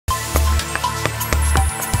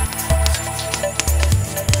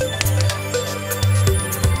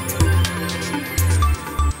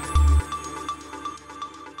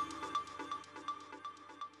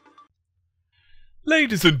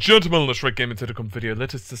Ladies and gentlemen, let's Red Gaming Telecom video.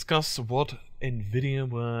 Let us discuss what Nvidia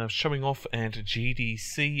were showing off at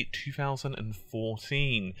GDC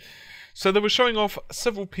 2014. So they were showing off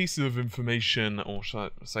several pieces of information, or should I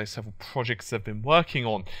say several projects they've been working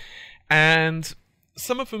on. And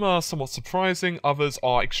some of them are somewhat surprising, others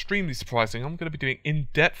are extremely surprising. I'm going to be doing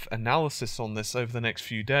in-depth analysis on this over the next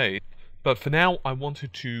few days. But for now, I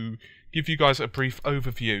wanted to give you guys a brief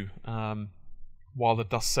overview while the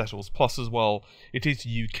dust settles. Plus as well, it is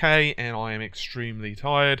UK and I am extremely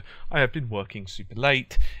tired. I have been working super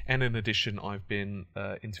late, and in addition I've been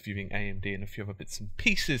interviewing AMD and a few other bits and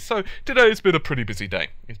pieces, so today's been a pretty busy day.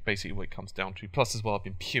 It's basically what it comes down to. Plus as well, I've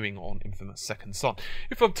been queuing on Infamous Second Son,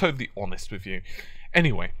 if I'm totally honest with you.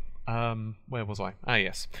 Anyway, where was I? Ah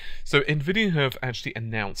yes. So Nvidia have actually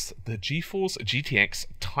announced the GeForce GTX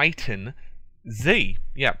Titan Z.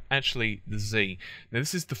 Yeah, actually the Z. Now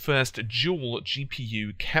this is the first dual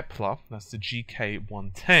GPU Kepler, that's the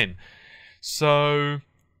GK110. So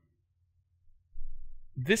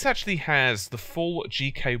this actually has the full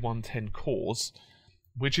GK110 cores,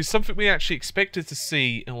 which is something we actually expected to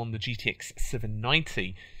see on the GTX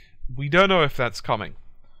 790. We don't know if that's coming.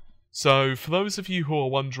 So for those of you who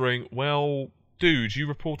are wondering, well, dude, you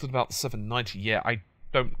reported about the 790. Yeah, I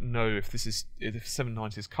don't know if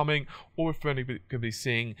 790 is coming, or if we're only going to be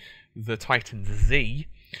seeing the Titan Z.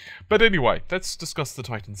 But anyway, let's discuss the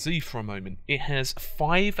Titan Z for a moment. It has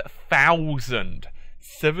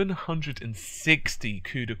 5,760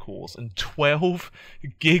 CUDA cores and 12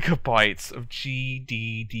 gigabytes of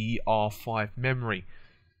GDDR5 memory.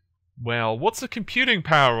 Well, what's the computing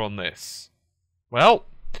power on this? Well,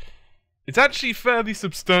 it's actually fairly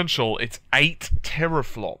substantial. It's 8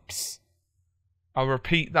 teraflops. I'll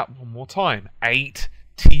repeat that one more time. 8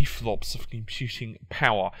 TFLOPS of computing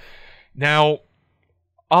power. Now,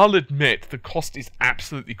 I'll admit the cost is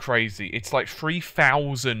absolutely crazy. It's like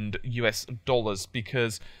 $3,000 US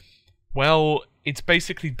because, well, it's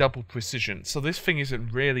basically double precision. So this thing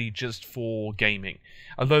isn't really just for gaming.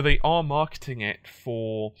 Although they are marketing it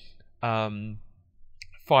for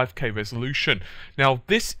 5K resolution. Now,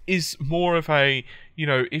 this is more of a, you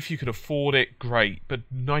know, if you could afford it, great, but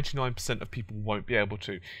 99% of people won't be able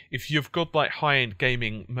to. If you've got like high-end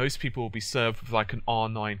gaming, most people will be served with like an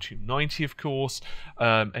R9 290, of course,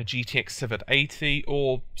 a GTX 780,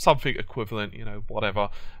 or something equivalent, you know, whatever.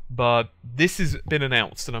 But this has been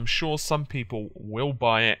announced, and I'm sure some people will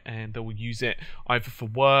buy it, and they will use it either for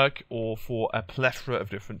work or for a plethora of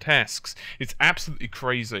different tasks. It's absolutely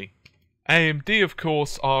crazy. AMD, of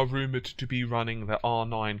course, are rumoured to be running the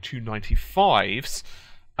R9 295s,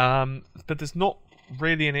 but there's not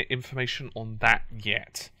really any information on that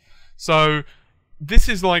yet. So this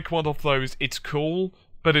is like one of those, it's cool,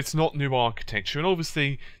 but it's not new architecture. And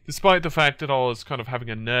obviously, despite the fact that I was kind of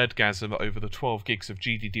having a nerdgasm over the 12 gigs of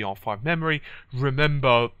GDDR5 memory,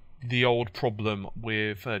 remember the old problem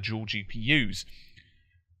with dual GPUs.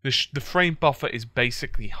 The frame buffer is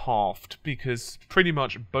basically halved because pretty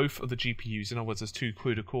much both of the GPUs, in other words, there's 2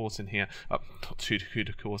 CUDA cores in here, not 2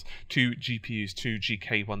 CUDA cores, 2 GPUs, 2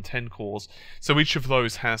 GK110 cores, so each of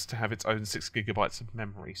those has to have its own 6 gigabytes of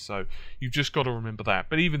memory, so you've just got to remember that.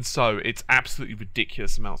 But even so, it's absolutely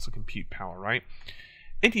ridiculous amounts of compute power, right?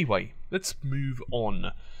 Anyway, let's move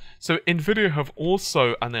on. So Nvidia have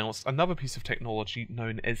also announced another piece of technology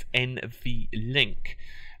known as NVLink.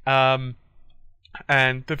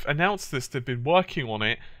 And they've announced this, they've been working on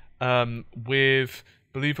it with,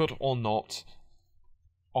 believe it or not,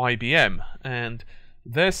 IBM. And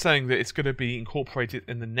they're saying that it's going to be incorporated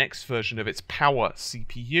in the next version of its power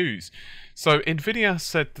CPUs. So Nvidia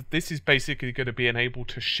said that this is basically going to be enabled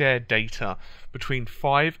to share data between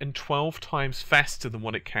 5 and 12 times faster than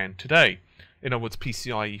what it can today. In other words,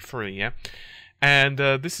 PCIe 3, yeah? And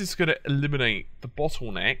this is going to eliminate the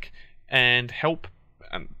bottleneck and help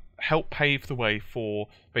pave the way for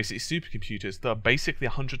basically supercomputers that are basically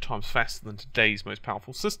 100 times faster than today's most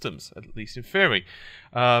powerful systems, at least in theory.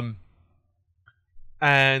 And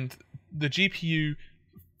the GPU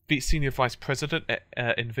Senior Vice President at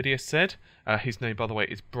Nvidia said, his name by the way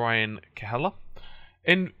is Brian Kahela,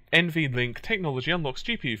 NVLink technology unlocks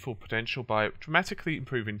GPU full potential by dramatically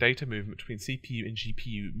improving data movement between CPU and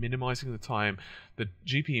GPU, minimizing the time the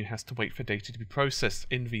GPU has to wait for data to be processed.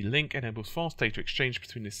 NVLink enables fast data exchange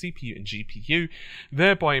between the CPU and GPU,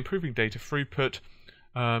 thereby improving data throughput,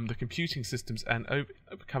 the computing systems, and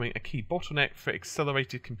becoming a key bottleneck for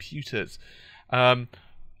accelerated computers. And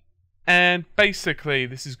basically,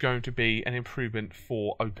 this is going to be an improvement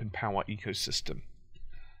for open power ecosystem.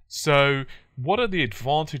 So, what are the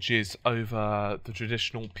advantages over the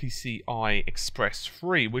traditional PCI Express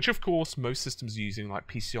 3, which of course most systems are using, like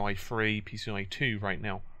PCI 3, PCI 2 right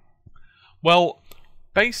now? Well,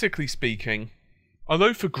 basically speaking,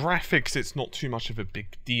 although for graphics it's not too much of a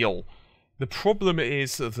big deal, the problem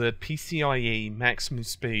is that PCIe maximum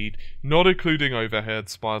speed, not including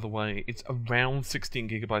overheads by the way, it's around 16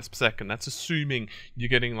 gigabytes per second. That's assuming you're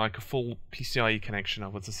getting like a full PCIe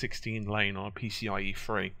connection with a 16 lane on a PCIe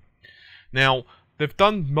 3. Now, they've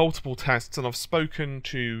done multiple tests, and I've spoken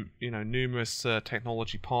to numerous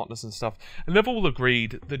technology partners and stuff, and they've all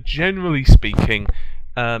agreed that generally speaking,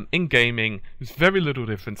 in gaming, there's very little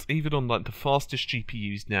difference, even on like the fastest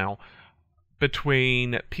GPUs now,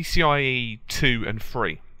 between PCIe 2 and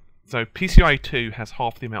 3. So PCIe 2 has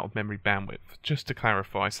half the amount of memory bandwidth, just to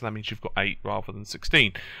clarify, so that means you've got 8 rather than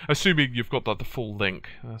 16, assuming you've got like, the full link,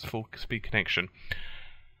 full speed connection.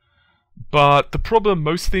 But the problem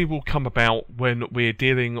mostly will come about when we're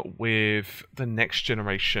dealing with the next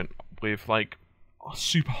generation, with like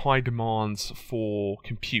super high demands for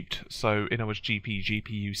compute, so in other words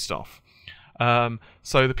GPU stuff.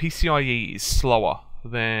 So the PCIe is slower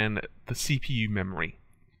than the CPU memory.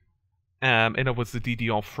 In other words, the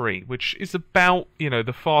DDR3, which is about,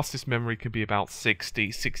 the fastest memory can be about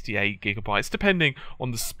 60, 68 gigabytes, depending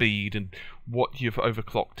on the speed and what you've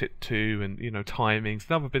overclocked it to, and, timings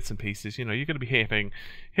and other bits and pieces. You're going to be hitting,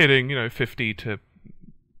 50 to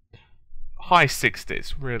high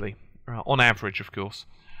 60s, really, on average, of course.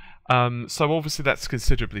 So obviously that's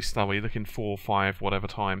considerably slower. You're looking 4, 5, whatever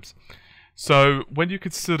times. So when you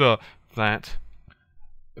consider that,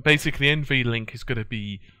 basically NVLink is going to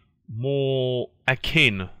be more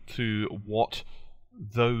akin to what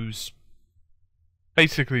those,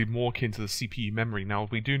 basically more akin to the CPU memory. Now,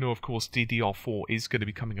 we do know, of course, DDR4 is going to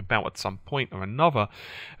be coming about at some point or another.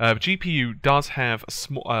 GPU does have a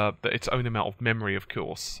small, its own amount of memory, of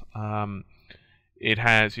course. It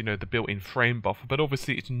has, the built-in frame buffer, but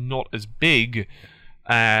obviously it's not as big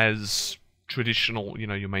as traditional,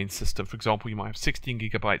 your main system. For example, you might have 16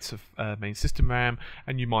 gigabytes of main system RAM,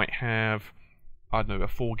 and you might have, I don't know, a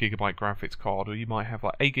 4 gigabyte graphics card, or you might have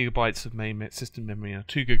like 8 gigabytes of main system memory and a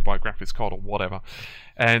 2 gigabyte graphics card, or whatever.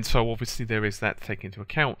 And so obviously there is that to take into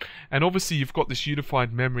account. And obviously you've got this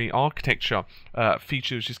unified memory architecture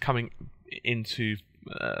feature which is coming into,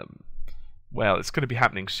 well, it's going to be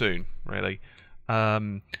happening soon, really.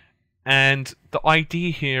 And the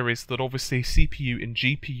idea here is that obviously CPU and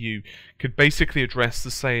GPU could basically address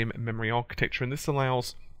the same memory architecture, and this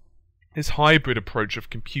allows this hybrid approach of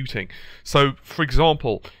computing. So, for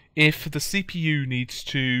example, if the CPU needs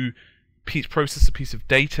to process a piece of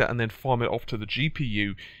data and then farm it off to the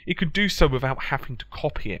GPU, it can do so without having to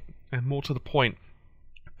copy it. And more to the point,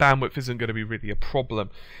 bandwidth isn't going to be really a problem.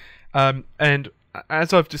 And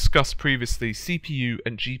as I've discussed previously, CPU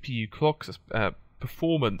and GPU clock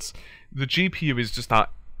performance, the GPU is just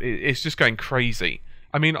it's just going crazy.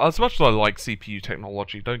 I mean, as much as I like CPU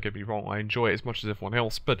technology, don't get me wrong, I enjoy it as much as everyone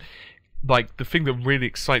else, but like the thing that really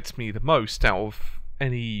excites me the most out of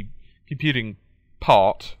any computing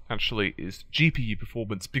part actually is GPU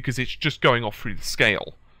performance, because it's just going off through the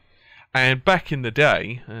scale. And back in the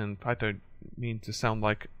day, and I don't mean to sound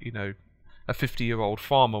like, a 50-year-old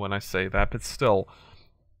farmer when I say that, but still,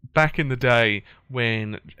 back in the day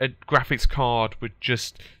when a graphics card would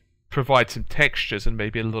just provide some textures and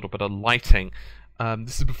maybe a little bit of lighting.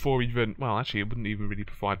 This is before even, well, actually it wouldn't even really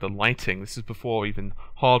provide the lighting. This is before even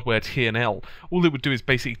hardware TNL. All it would do is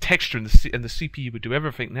basically texture, and the CPU would do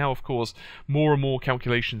everything. Now, of course, more and more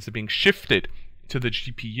calculations are being shifted to the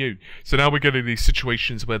GPU. So now we're getting these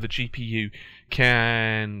situations where the GPU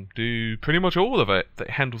can do pretty much all of it. It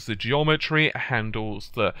handles the geometry, it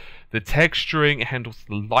handles the texturing, it handles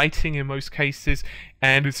the lighting in most cases,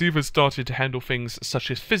 and it's even started to handle things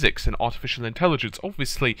such as physics and artificial intelligence.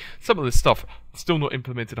 Obviously, some of this stuff still not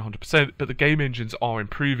implemented 100%, but the game engines are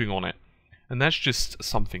improving on it. And that's just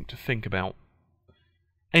something to think about.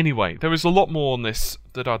 Anyway, there is a lot more on this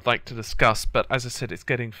that I'd like to discuss, but as I said, it's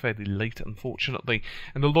getting fairly late, unfortunately,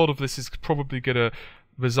 and a lot of this is probably going to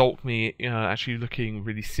result me actually looking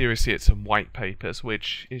really seriously at some white papers,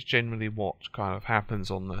 which is generally what kind of happens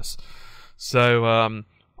on this. So,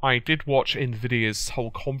 I did watch Nvidia's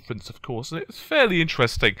whole conference, of course, and it was fairly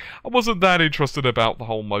interesting. I wasn't that interested about the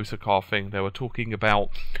whole motor car thing. They were talking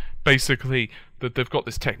about, basically, that they've got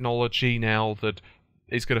this technology now that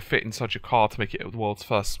is going to fit inside your car to make it the world's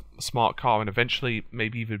first smart car, and eventually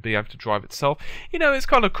maybe even be able to drive itself. It's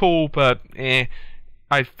kind of cool, but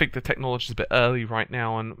I think the technology's a bit early right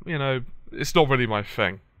now, and it's not really my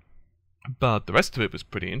thing. But the rest of it was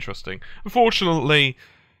pretty interesting. Unfortunately,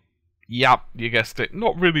 Yep, you guessed it.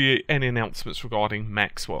 Not really any announcements regarding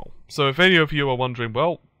Maxwell. So if any of you are wondering,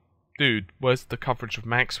 well, dude, where's the coverage of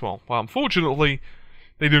Maxwell? Well, unfortunately,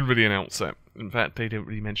 they didn't really announce it. In fact, they didn't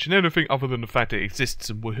really mention anything other than the fact it exists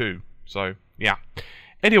and woohoo. So, yeah.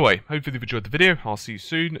 Anyway, hopefully you've enjoyed the video. I'll see you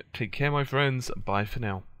soon. Take care, my friends. Bye for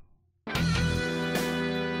now.